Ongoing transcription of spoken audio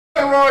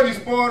wrong, you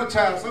spoiled a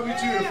child. Some of you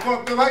children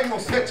fucked up. How you gonna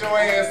set your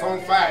ass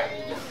on fire?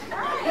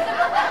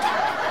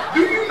 Do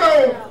you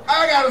know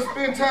I gotta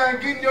spend time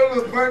getting your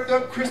little burnt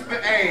up, crispy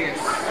ass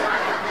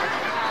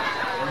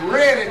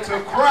ready to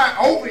cry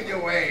over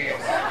your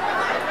ass?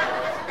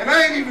 And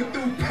I ain't even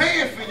through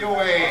paying for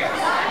your ass.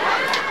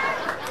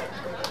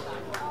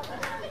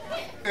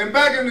 And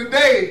back in the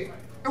day,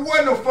 there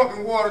wasn't no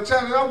fucking water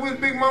challenge. I wish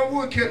Big Mama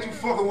would catch you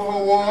fucking with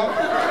her water.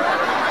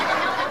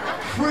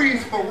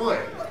 Freeze for what?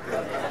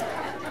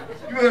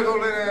 You better go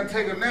lay down and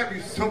take a nap,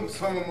 you son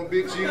of a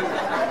bitch, you.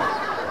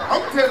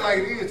 I'm gonna tell you like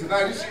it is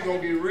tonight, this shit gonna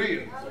get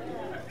real.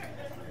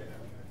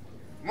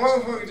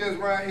 Motherfuckers just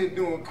around here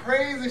doing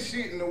crazy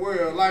shit in the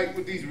world, like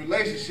with these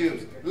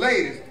relationships.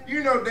 Ladies,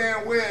 you know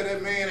damn well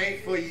that man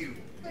ain't for you.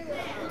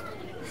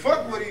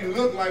 Fuck what he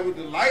look like with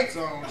the lights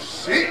on.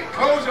 Shit,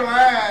 close your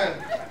eyes.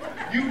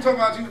 You talking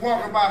about you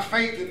walking by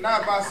faith and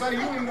not by sight. You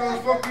don't even know where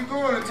the fuck you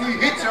going until you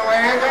hit your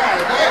ass. God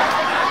damn.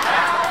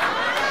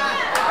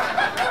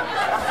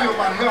 I feel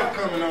my help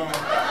coming on.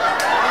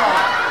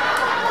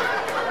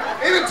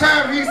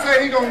 Anytime he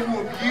say he gonna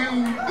whoop you,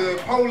 the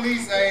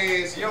police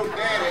ass, your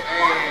daddy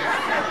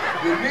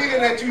ass, the nigga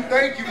that you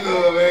think you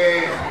love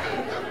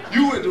ass,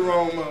 you with the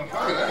wrong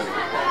motherfucker.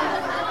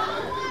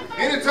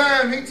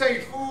 Anytime he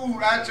take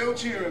food out your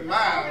children's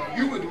mouth,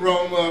 you with the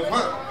wrong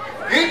motherfucker.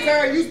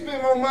 Anytime you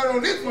spend more money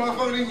on this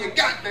motherfucker than your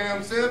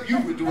goddamn self, you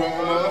with the wrong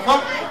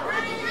motherfucker.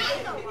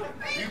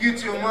 You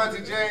get your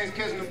Monty James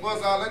catching the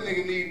bus, all that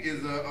nigga need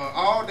is a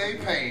all-day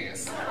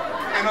pass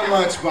and a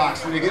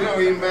lunchbox, nigga. It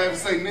don't even matter to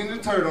say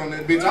Ninja Turtle on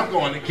that bitch. I'm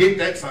going to get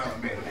that son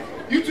of a bitch.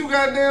 You too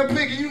goddamn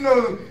picky. You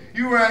know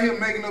you around here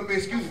making up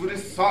excuses for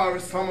this sorry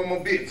son of a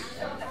bitch.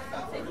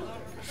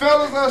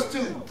 Fellas, us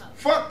too.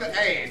 Fuck the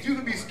ass. You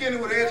can be skinny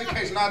with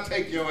education, I'll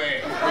take your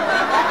ass.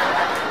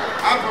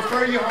 I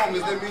prefer you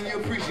homeless, that means you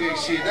appreciate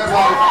shit. That's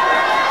all.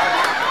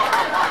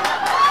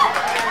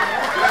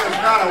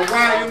 There's not a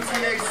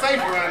YMCA safe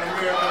around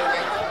America like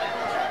that.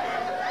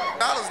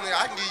 Nigga,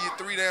 I can give you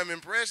 3 damn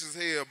impressions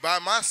here by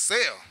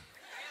myself.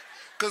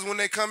 Cause when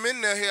they come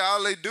in there here,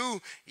 all they do,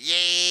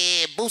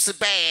 yeah, Boosie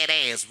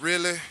badass,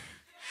 really?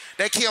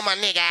 They killed my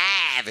nigga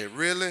Ivy,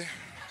 really?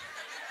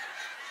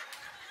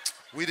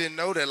 We didn't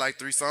know that like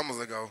 3 summers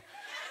ago.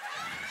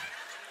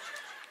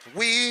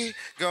 We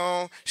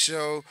gon'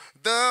 show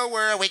the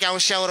world, we gon'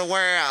 show the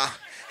world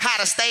how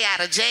to stay out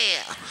of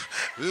jail.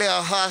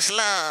 Little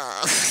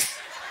hustler.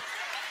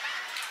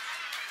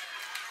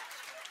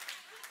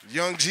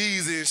 Young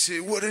Jeezy and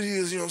shit, what it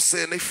is, you know what I'm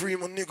saying? They free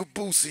my nigga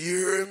Boosie,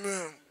 you heard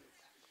me?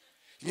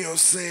 You know what I'm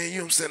saying? You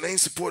know what I'm saying? They ain't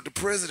support the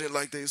president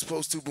like they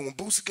supposed to, but when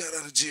Boosie got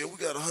out of jail, we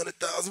got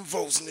 100,000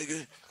 votes,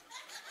 nigga.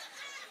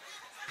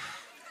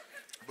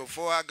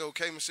 Before I go,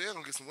 K. Michelle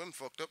gonna get some women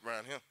fucked up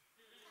around here.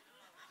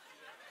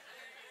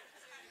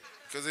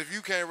 Cause if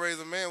you can't raise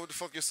a man, what the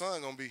fuck your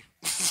son gonna be?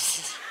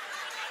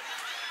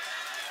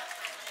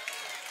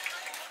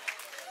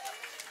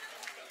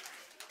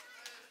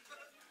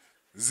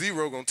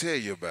 Zero gonna tell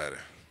you about it.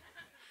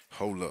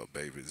 Hold up,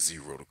 baby,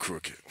 Zero the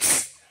crooked.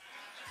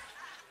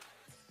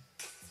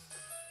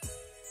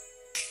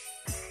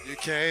 You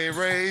can't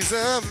raise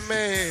a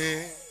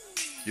man.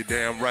 You're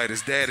damn right,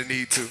 his daddy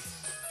need to.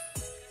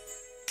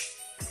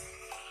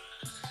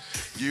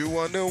 You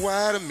wonder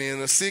why the men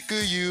are sick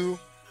of you.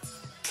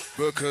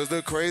 Because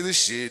the crazy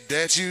shit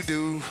that you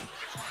do.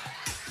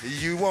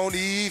 You won't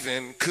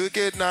even cook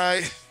at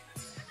night.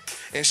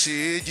 And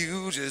shit,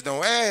 you just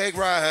don't act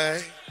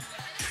right.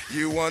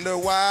 You wonder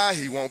why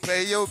he won't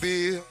pay your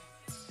bill.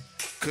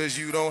 Cause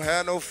you don't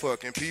have no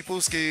fucking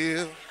people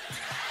skill.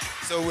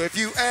 So if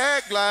you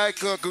act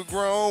like a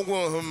grown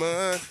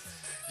woman,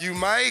 you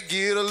might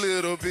get a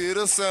little bit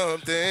of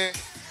something.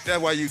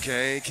 That's why you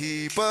can't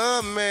keep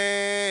a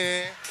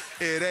man.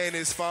 It ain't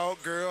his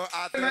fault, girl.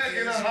 I think back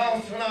in the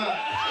house tonight.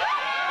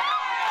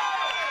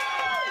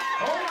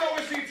 I don't know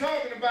what she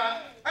talking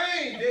about. I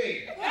ain't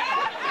dead.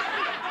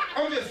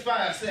 I'm just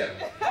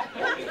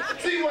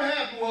 5'7". See, what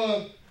happened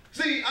was,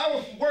 I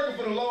was working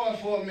for the Lord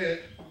for a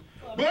minute,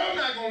 but I'm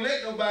not gonna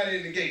let nobody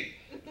in the gate.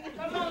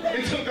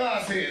 Until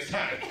God says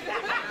time.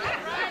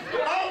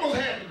 I almost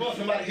had to bust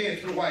somebody's head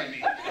through the white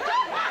meat.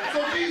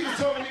 So Jesus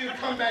told me to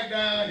come back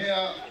down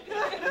here,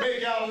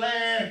 make y'all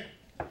laugh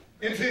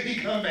until he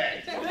come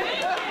back.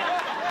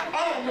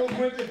 I almost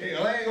went to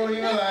hell. I ain't gonna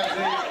even lie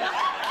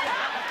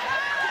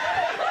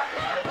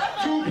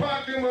to you.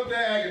 Tupac them up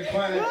there acting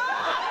funny.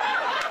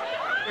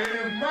 And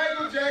if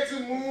Michael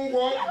Jackson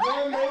moonwalked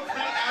one more time,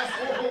 I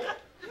swear,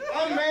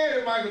 I'm mad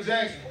at Michael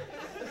Jackson.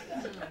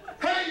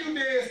 How you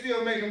dare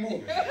still make a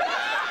movie?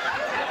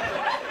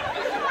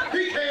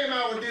 He came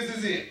out with This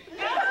Is It.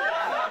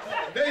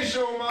 They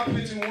showed my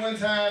picture one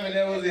time and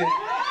that was it.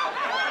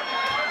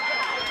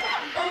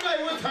 I'm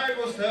like, what type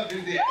of stuff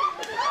is this?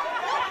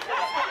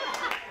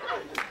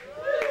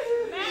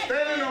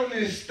 Standing on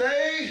this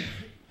stage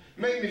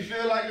make me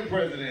feel like the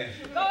president.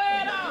 Go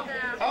ahead on.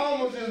 I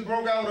almost just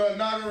broke out with an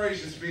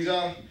inauguration speech.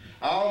 I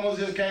almost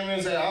just came in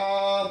and said,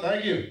 oh,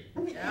 thank you.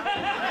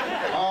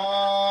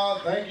 Oh,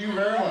 thank you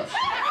very much.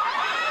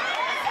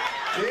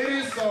 It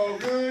is so. so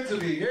good to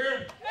be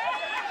here.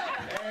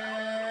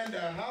 And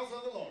the house of